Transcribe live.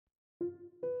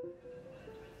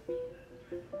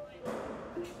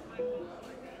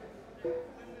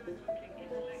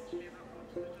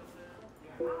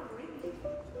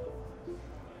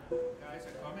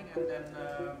and then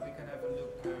we can have a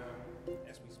look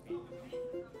as we speak.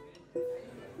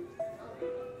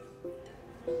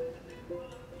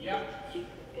 Yeah.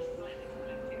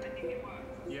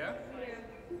 Yeah?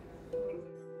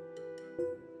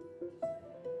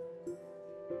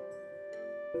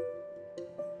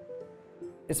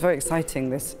 It's very exciting,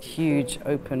 this huge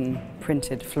open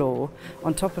printed floor.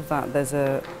 On top of that, there's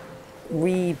a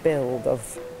rebuild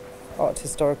of art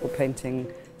historical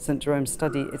painting, St. Jerome's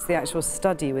study. It's the actual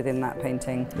study within that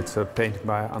painting. It's a painting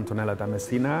by Antonella da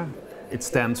Messina. It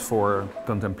stands for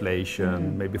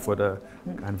contemplation, maybe for the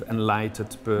kind of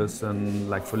enlightened person,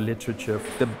 like for literature,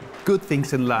 the good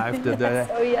things in life,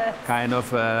 the kind of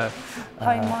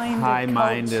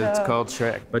high-minded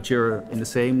culture. But you're in the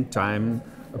same time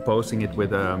opposing it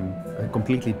with a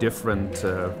completely different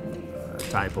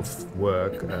type of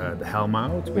work, the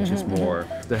Helmout, which is more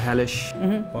the hellish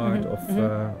part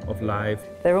of life.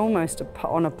 They're almost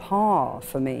on a par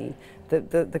for me,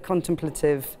 the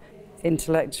contemplative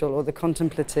intellectual or the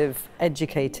contemplative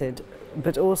educated,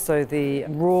 but also the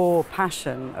raw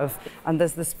passion of, and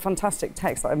there's this fantastic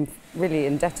text that I'm really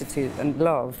indebted to and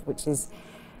love, which is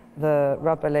the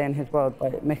Rabelais and His World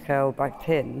by Michael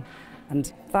Bakhtin,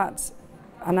 and that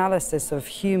analysis of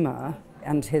humour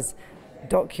and his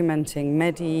documenting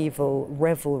medieval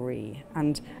revelry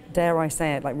and, dare I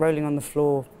say it, like rolling on the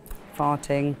floor,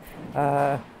 farting,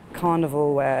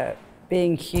 carnival where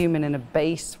being human in a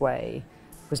base way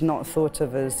was not thought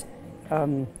of as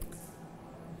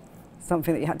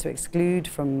something that you had to exclude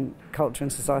from culture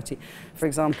and society. For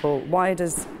example, why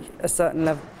does a certain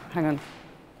level... Hang on.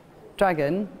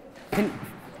 Dragon?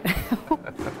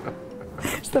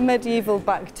 It's the medieval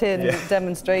Bakhtin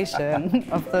demonstration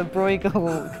of the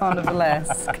Bruegel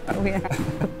Carnivalesque.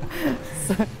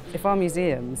 So if our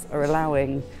museums are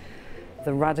allowing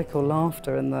the radical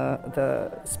laughter and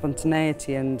the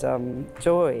spontaneity and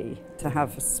joy to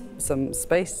have some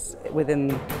space within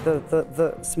the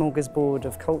smorgasbord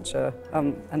of culture,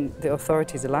 and the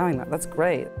authorities allowing that, that's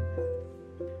great.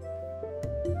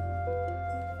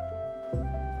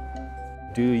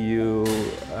 Do you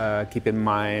keep in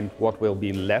mind what will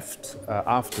be left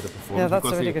after the performance? Yeah, that's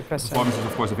because a really good question. The performance is,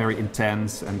 of course, a very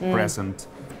intense and present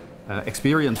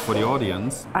experience for the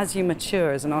audience. As you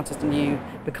mature as an artist and you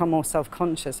become more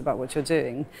self-conscious about what you're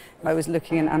doing, I was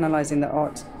looking and analysing the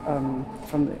art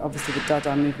from obviously the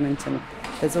Dada movement, and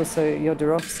there's also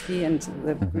Jodorowsky and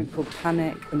the group called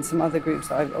Panic and some other groups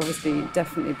that I've obviously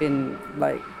definitely been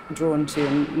like drawn to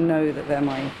and know that they're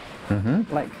my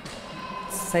like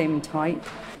same type.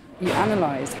 You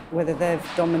analyse whether they've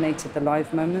dominated the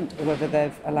live moment or whether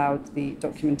they've allowed the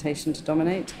documentation to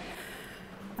dominate.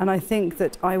 And I think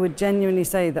that I would genuinely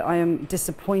say that I am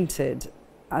disappointed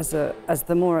as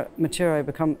the more mature I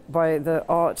become by the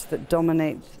art that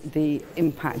dominates the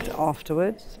impact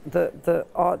afterwards. The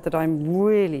art that I'm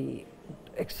really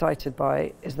excited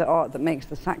by is the art that makes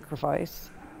the sacrifice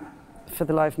for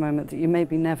the live moment that you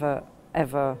maybe never,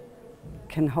 ever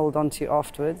can hold on to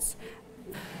afterwards.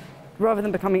 Rather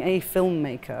than becoming a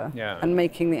filmmaker and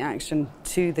making the action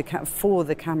to the for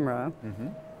the camera,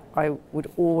 I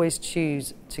would always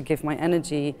choose to give my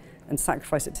energy and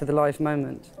sacrifice it to the live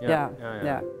moment.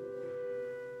 Yeah.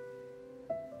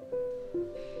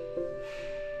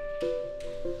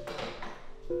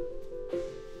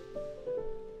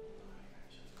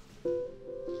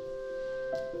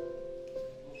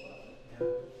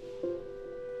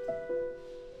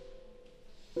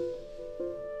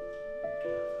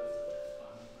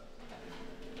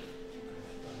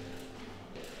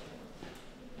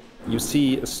 You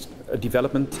see a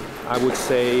development, I would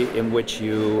say, in which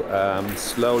you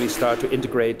slowly start to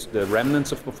integrate the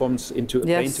remnants of performance into a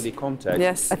painterly context.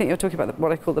 Yes, I think you're talking about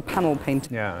what I call the panel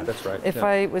painting. Yeah, that's right. If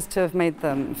I was to have made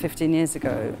them 15 years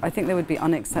ago, I think they would be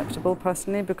unacceptable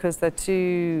personally, because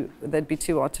they'd be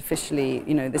too artificially,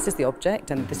 you know, this is the object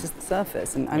and this is the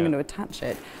surface and I'm going to attach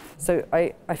it. So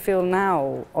I feel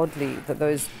now, oddly, that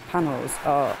those panels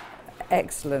are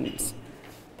excellent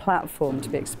platform to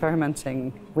be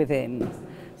experimenting within.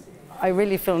 I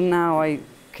really feel now I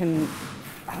can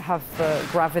have the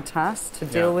gravitas to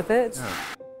deal with it. Yeah.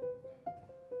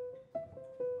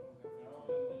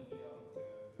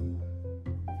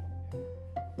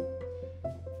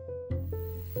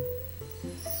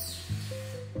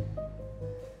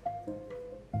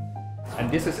 And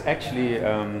this is actually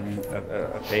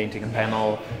a painting, a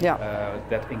panel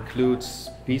that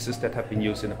includes pieces that have been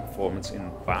used in a performance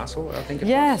in Basel, I think it was.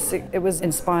 Yes, it was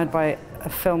inspired by a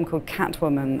film called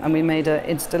Catwoman, and we made an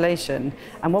installation.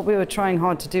 And what we were trying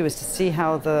hard to do was to see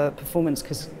how the performance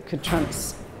could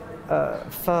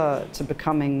transfer to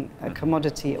becoming a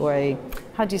commodity, or a,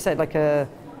 how do you say it, like a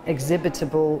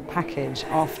exhibitable package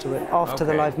after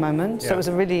the live moment. So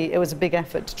it was a big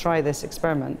effort to try this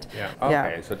experiment. Yeah.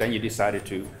 Okay. So then you decided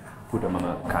to put them on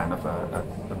a kind of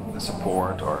a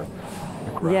support or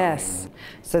a ground. Yes.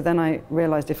 So then I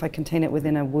realized if I contain it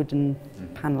within a wooden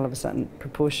panel of a certain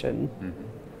proportion,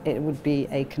 it would be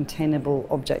a containable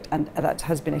object, and that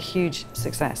has been a huge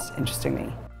success,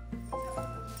 interestingly.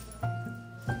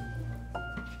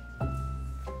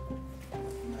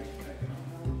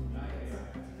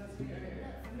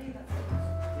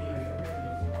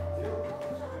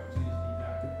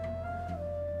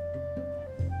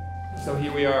 So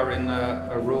here we are in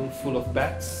a room full of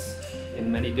bats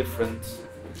in many different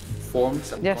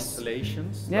forms and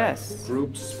constellations. Yes. Like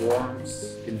groups,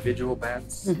 swarms, individual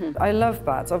bats. I love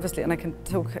bats, obviously, and I can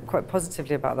talk quite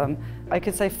positively about them. I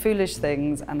could say foolish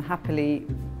things and happily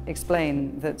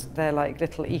explain that they're like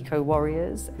little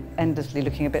eco-warriors, endlessly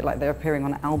looking a bit like they're appearing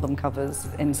on album covers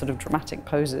in sort of dramatic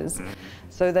poses.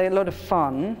 So they're a lot of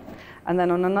fun. And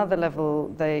then on another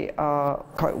level, they are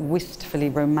quite wistfully,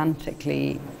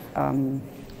 romantically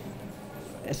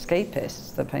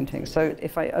escapists, the paintings. So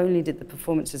if I only did the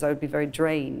performances, I would be very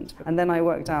drained. And then I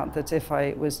worked out that if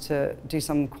I was to do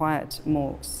some quiet,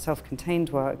 more self-contained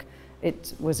work,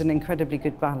 it was an incredibly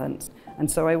good balance.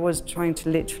 And so I was trying to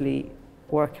literally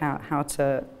work out how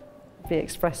to be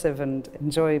expressive and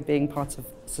enjoy being part of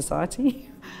society,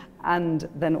 and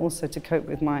then also to cope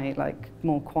with my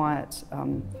more quiet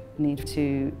need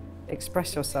to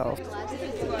express yourself. You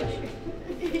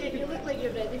look like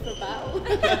you're ready for battle.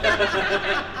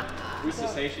 Who's to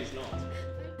say she's not?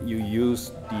 You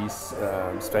use these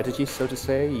strategies, so to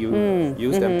say. You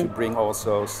use them to bring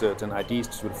also certain ideas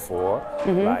to the fore,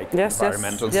 like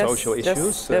environmental and social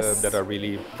issues that are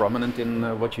really prominent in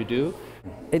what you do.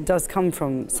 It does come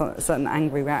from certain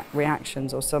angry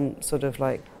reactions or some sort of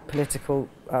political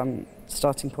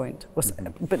starting point,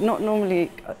 but not normally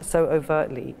so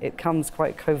overtly. It comes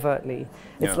quite covertly.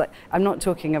 It's like, I'm not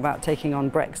talking about taking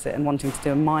on Brexit and wanting to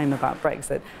do a mime about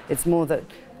Brexit. It's more that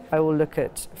I will look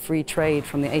at free trade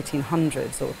from the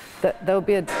 1800s, or that there'll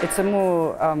be it's a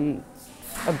more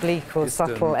oblique or distant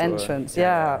subtle entrance.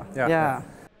 Yeah.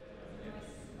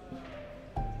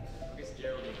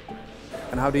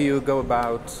 And how do you go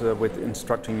about with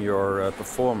instructing your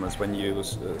performers when you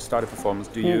start a performance?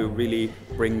 Do you really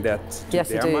bring that to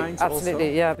their minds? Absolutely,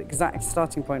 also? yeah. The exact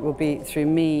starting point will be through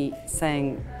me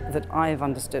saying that I've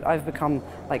understood, I've become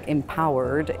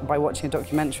empowered by watching a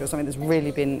documentary or something that's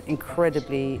really been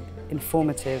incredibly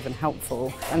informative and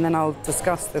helpful. And then I'll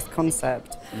discuss this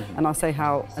concept and I'll say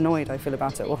how annoyed I feel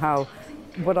about it, or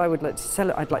what I would like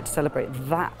to I'd like to celebrate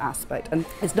that aspect. And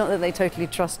it's not that they totally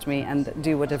trust me and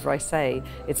do whatever I say,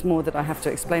 it's more that I have to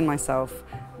explain myself,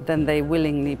 then they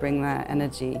willingly bring their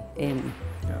energy in.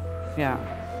 Yeah.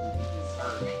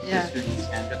 That's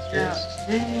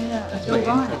all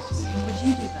right. Would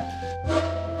you do that? I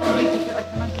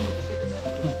can imagine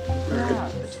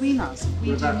between us, we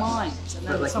do minds, and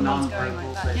then someone's going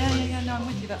like that. Yeah, no, I'm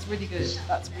with you, that's really good.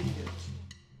 That's really good.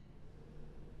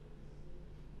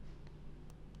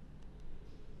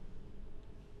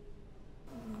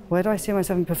 Where do I see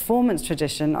myself in performance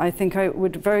tradition? I think I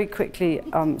would very quickly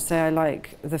say I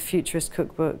like the Futurist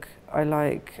cookbook. I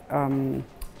like a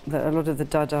lot of the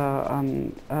Dada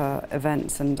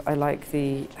events, and I like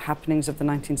the happenings of the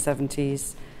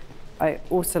 1970s. I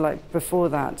also like, before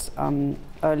that,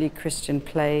 early Christian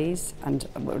plays, and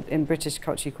in British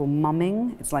culture you call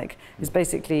mumming. It's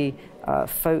basically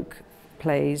folk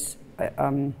plays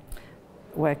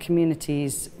where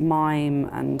communities mime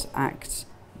and act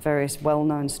various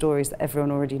well-known stories that everyone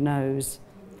already knows,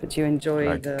 but you enjoy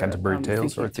like the Canterbury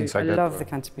Tales or things like that? I love the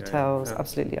Canterbury Tales,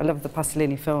 absolutely. I love the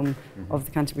Pasolini film of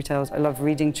the Canterbury Tales. I love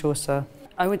reading Chaucer.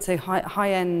 I would say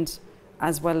high-end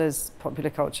as well as popular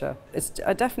culture. It's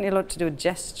definitely a lot to do with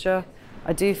gesture.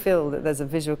 I do feel that there's a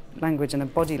visual language and a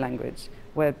body language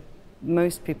where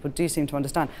most people do seem to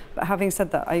understand. But having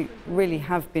said that, I really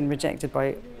have been rejected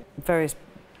by various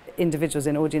individuals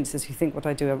in audiences who think what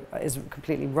I do is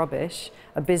completely rubbish,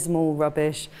 abysmal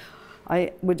rubbish.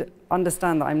 I would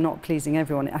understand that I'm not pleasing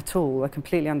everyone at all. I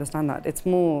completely understand that. It's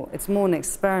more an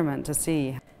experiment to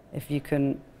see if you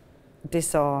can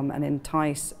disarm and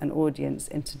entice an audience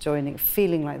into joining,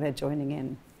 feeling like they're joining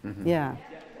in. Yeah.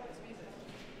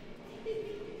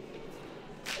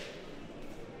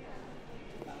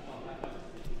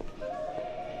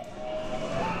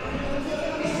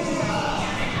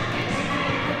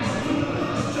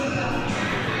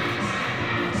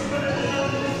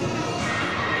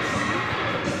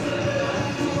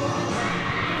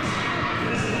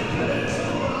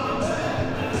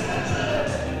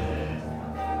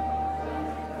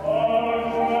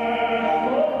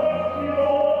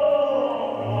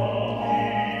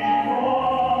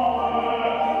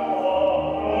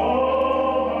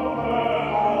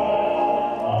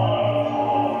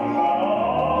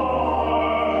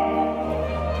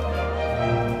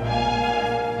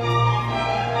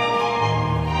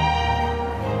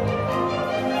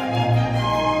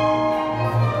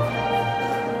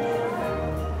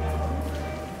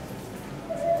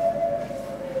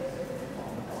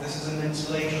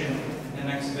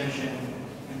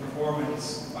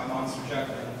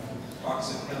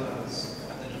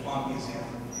 Pont Museum.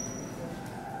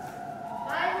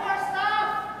 Buy more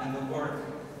stuff! And the work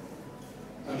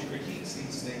which critiques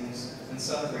these things and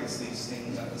celebrates these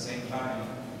things at the same time.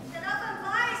 Get up and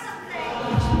buy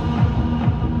something!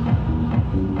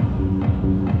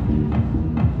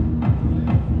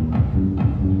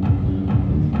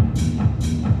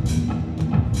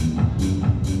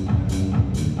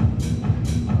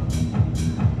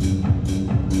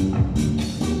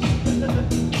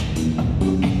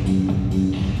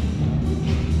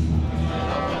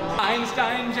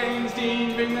 Einstein, James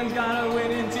Dean, England's got a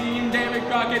winning team. David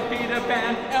Crockett, Peter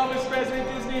Pan, Elvis Presley,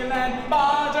 Disneyland,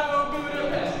 Bardo,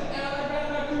 Budapest.